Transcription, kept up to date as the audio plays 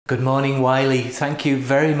Good morning, Wiley. Thank you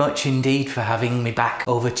very much indeed for having me back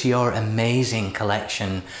over to your amazing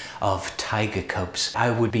collection of Tiger Cubs. I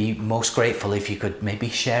would be most grateful if you could maybe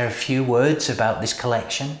share a few words about this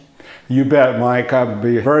collection. You bet, Mike. I'd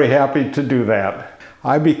be very happy to do that.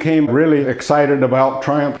 I became really excited about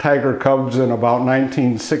Triumph Tiger Cubs in about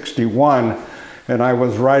 1961, and I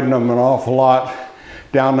was riding them an awful lot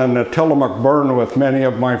down in the Tillamook Burn with many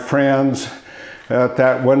of my friends at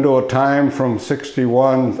that window of time from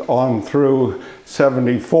 61 on through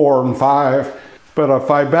 74 and 5. But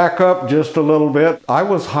if I back up just a little bit, I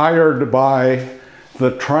was hired by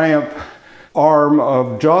the Triumph arm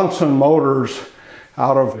of Johnson Motors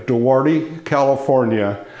out of Duarte,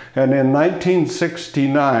 California. And in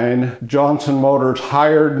 1969, Johnson Motors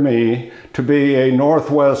hired me to be a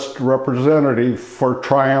Northwest representative for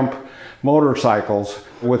Triumph motorcycles.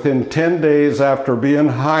 Within 10 days after being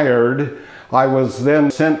hired, I was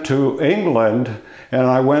then sent to England, and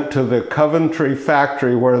I went to the Coventry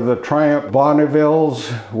factory where the Triumph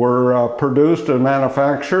Bonnevilles were produced and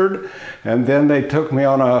manufactured. And then they took me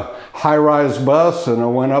on a high-rise bus and I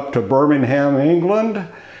went up to Birmingham, England.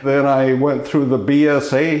 Then I went through the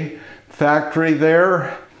BSA factory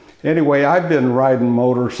there. Anyway, I've been riding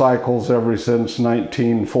motorcycles ever since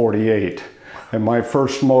 1948. And my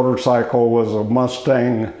first motorcycle was a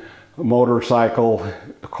Mustang motorcycle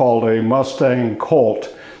called a Mustang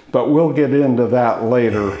Colt, but we'll get into that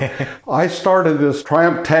later. I started this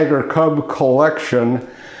Triumph Tiger Cub collection.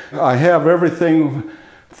 I have everything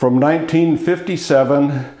from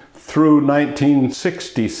 1957 through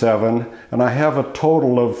 1967, and I have a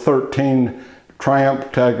total of 13 Triumph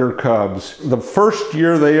Tiger Cubs. The first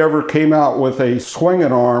year they ever came out with a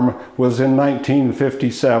swinging arm was in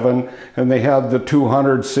 1957, and they had the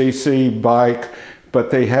 200cc bike, but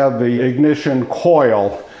they had the ignition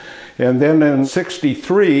coil. And then in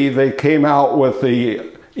 63, they came out with the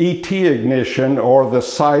ET ignition, or the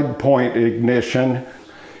side point ignition.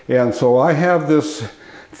 And so I have this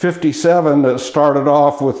 57 that started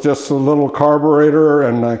off with just a little carburetor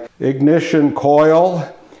and an ignition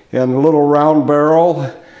coil and a little round barrel,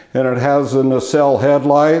 and it has the nacelle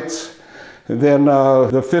headlights. And then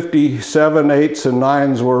the 57 8s and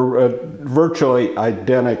 9s were virtually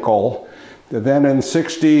identical. And then in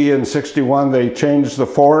 60 and 61 they changed the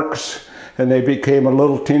forks, and they became a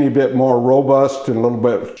little teeny bit more robust and a little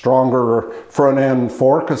bit stronger front end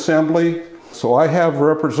fork assembly. So I have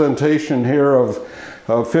representation here of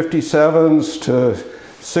 57s to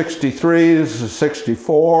 63s,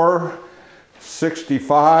 64,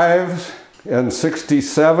 65s, and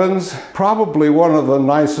 67s. Probably one of the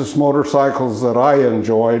nicest motorcycles that I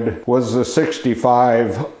enjoyed was the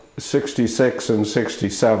 65, 66, and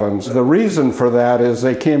 67s. The reason for that is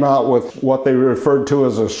they came out with what they referred to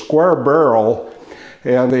as a square barrel,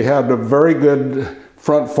 and they had a very good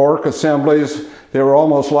front fork assemblies. They were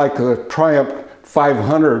almost like the Triumph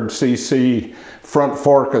 500cc front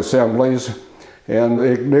fork assemblies, and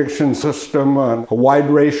the ignition system and wide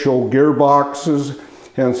ratio gearboxes,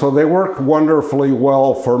 and so they worked wonderfully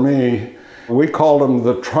well for me. We called them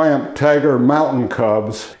the Triumph Tiger Mountain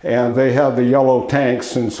Cubs, and they had the yellow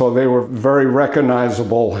tanks, and so they were very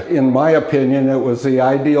recognizable. In my opinion, it was the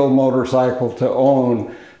ideal motorcycle to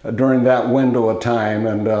own during that window of time,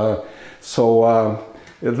 and that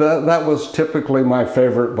was typically my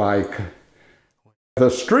favorite bike. The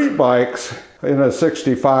street bikes, in a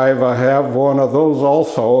 65, I have one of those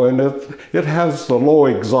also, and it has the low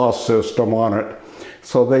exhaust system on it.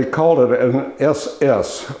 So they called it an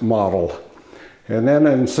SS model. And then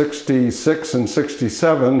in 66 and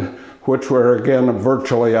 67, which were again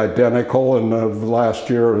virtually identical, and the last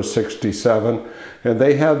year was 67, and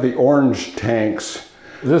they had the orange tanks.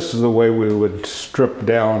 This is the way we would strip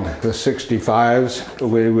down the 65s.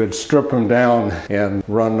 We would strip them down and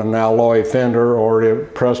run an alloy fender or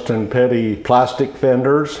Preston Petty plastic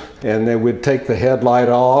fenders, and then we'd take the headlight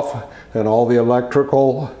off and all the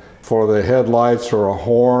electrical for the headlights or a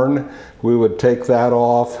horn. We would take that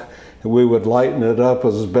off. We would lighten it up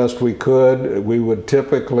as best we could. We would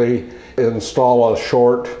typically install a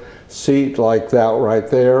short seat like that right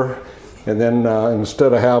there. And then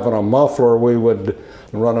instead of having a muffler, we would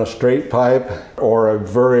run a straight pipe or a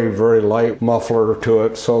very, very light muffler to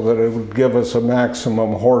it so that it would give us a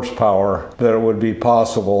maximum horsepower that it would be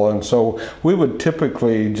possible. And so we would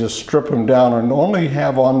typically just strip them down and only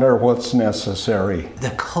have on there what's necessary.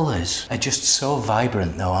 The colours are just so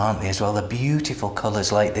vibrant though, aren't they, as well? The beautiful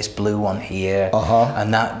colours like this blue one here,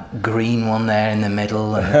 and that green one there in the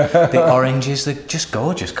middle, and the oranges. They're just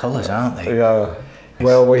gorgeous colours, aren't they? Yeah.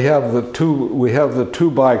 Well, we have the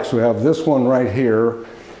two bikes. We have this one right here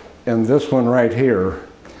and this one right here.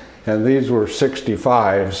 and these were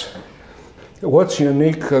 65s. What's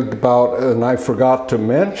unique about, and I forgot to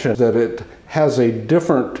mention, that it has a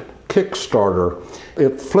different Kickstarter.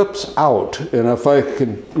 It flips out, and if I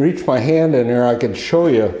could reach my hand in there, I could show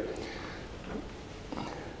you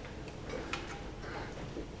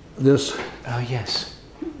this. Oh yes.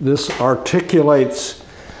 This articulates,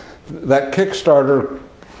 that Kickstarter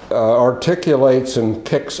articulates and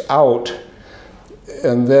kicks out,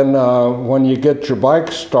 and then when you get your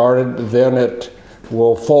bike started, then it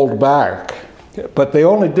will fold back. But they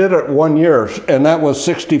only did it 1 year, and that was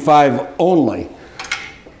 65 only.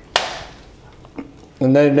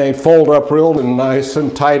 And then they fold up real nice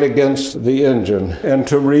and tight against the engine. And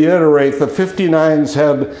to reiterate, the 59s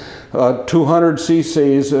had 200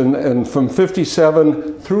 cc's, and from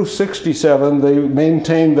 57 through 67, they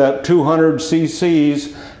maintained that 200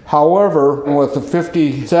 cc's. However, with the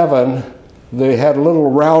 57, they had a little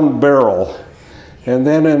round barrel. And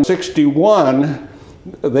then in 61,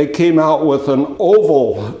 they came out with an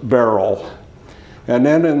oval barrel. And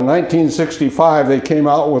then in 1965, they came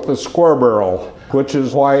out with a square barrel, which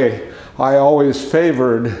is why I always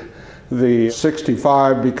favored the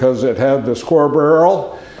 65, because it had the square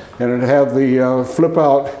barrel and it had the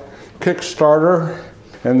flip-out Kickstarter,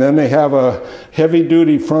 and then they have a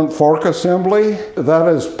heavy-duty front fork assembly. That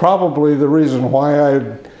is probably the reason why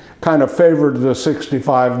I kind of favored the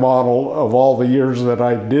 65 model of all the years that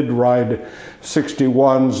I did ride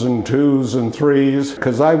 61s and 2s and 3s,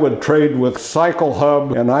 because I would trade with Cycle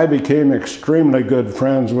Hub, and I became extremely good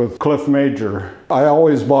friends with Cliff Major. I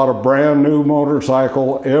always bought a brand new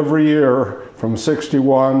motorcycle every year from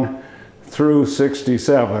 61 through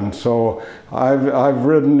 67, so I've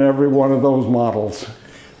ridden every one of those models.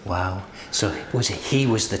 Wow. So he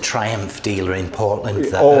was the Triumph dealer in Portland at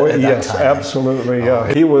yes, that time? Absolutely. Oh.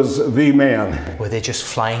 He was the man. Were they just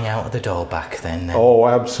flying out of the door back then? Oh,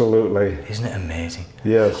 absolutely. Isn't it amazing?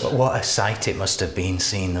 Yes. But what a sight it must have been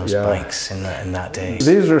seeing those bikes in that day.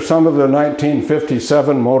 These are some of the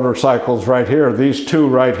 1957 motorcycles right here. These two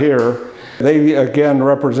right here. They again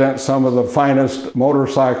represent some of the finest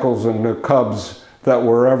motorcycles and the Cubs that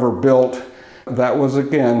were ever built. That was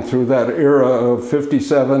again through that era of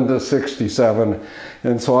 57 to 67.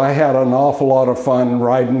 And so I had an awful lot of fun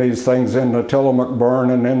riding these things in the Tillamook Burn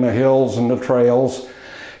and in the hills and the trails.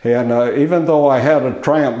 And even though I had a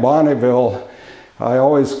Triumph Bonneville, I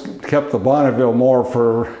always kept the Bonneville more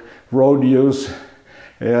for road use.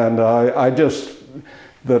 And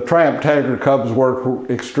the Triumph Tiger Cubs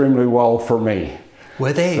worked extremely well for me.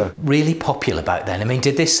 Were they really popular back then? I mean,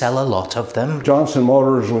 did they sell a lot of them? Johnson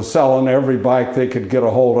Motors was selling every bike they could get a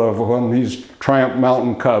hold of when these Triumph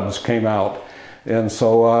Mountain Cubs came out. And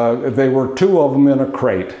so they were two of them in a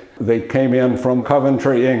crate. They came in from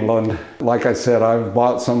Coventry, England. Like I said, I've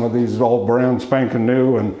bought some of these all brand spanking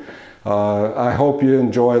new, and I hope you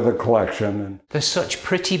enjoy the collection. They're such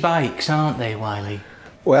pretty bikes, aren't they, Wiley?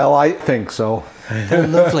 Well, I think so. They're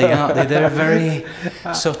lovely, aren't they? They're very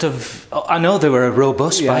sort of, I know they were a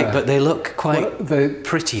robust bike, but they look quite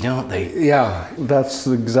pretty, don't they? Yeah, that's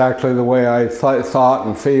exactly the way I thought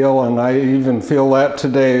and feel, and I even feel that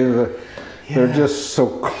today. They're just so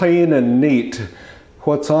clean and neat.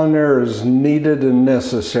 What's on there is needed and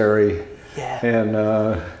necessary. Yeah. And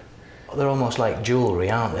they're almost like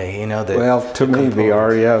jewellery, aren't they? You know, well, to me they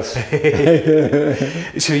are, yes.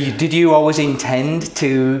 So did you always intend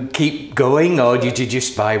to keep going, or did you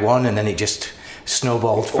just buy one and then it just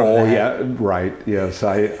snowballed from there? Oh yeah, right, yes.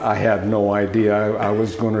 I had no idea I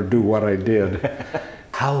was going to do what I did.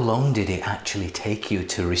 How long did it actually take you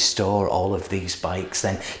to restore all of these bikes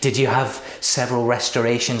then? Did you have several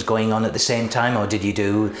restorations going on at the same time, or did you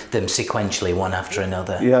do them sequentially, one after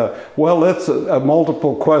another? Yeah, well, that's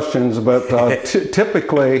multiple questions, but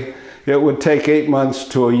typically it would take 8 months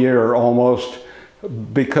to a year almost,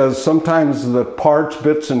 because sometimes the parts,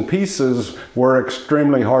 bits and pieces were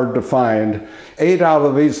extremely hard to find. 8 out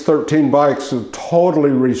of these 13 bikes were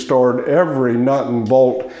totally restored. Every nut and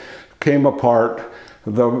bolt came apart.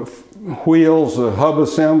 The wheels, the hub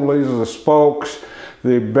assemblies, the spokes,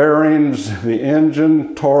 the bearings, the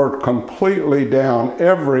engine tore completely down,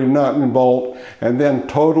 every nut and bolt, and then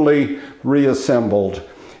totally reassembled.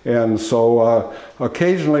 And so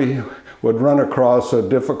occasionally would run across a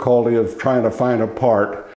difficulty of trying to find a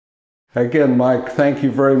part. Again, Mike, thank you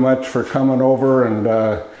very much for coming over.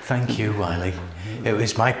 And thank you, Wiley. It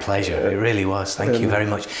was my pleasure. It really was. Thank you very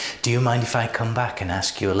much. Do you mind if I come back and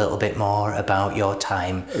ask you a little bit more about your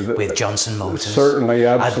time with Johnson Motors? Certainly,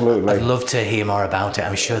 absolutely. I'd love to hear more about it.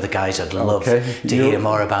 I'm sure the guys would love to hear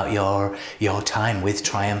more about your time with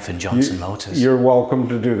Triumph and Johnson Motors. You're welcome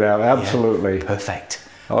to do that. Absolutely. Yeah, perfect.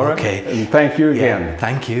 All right. Okay. And thank you again. Yeah,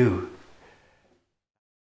 thank you.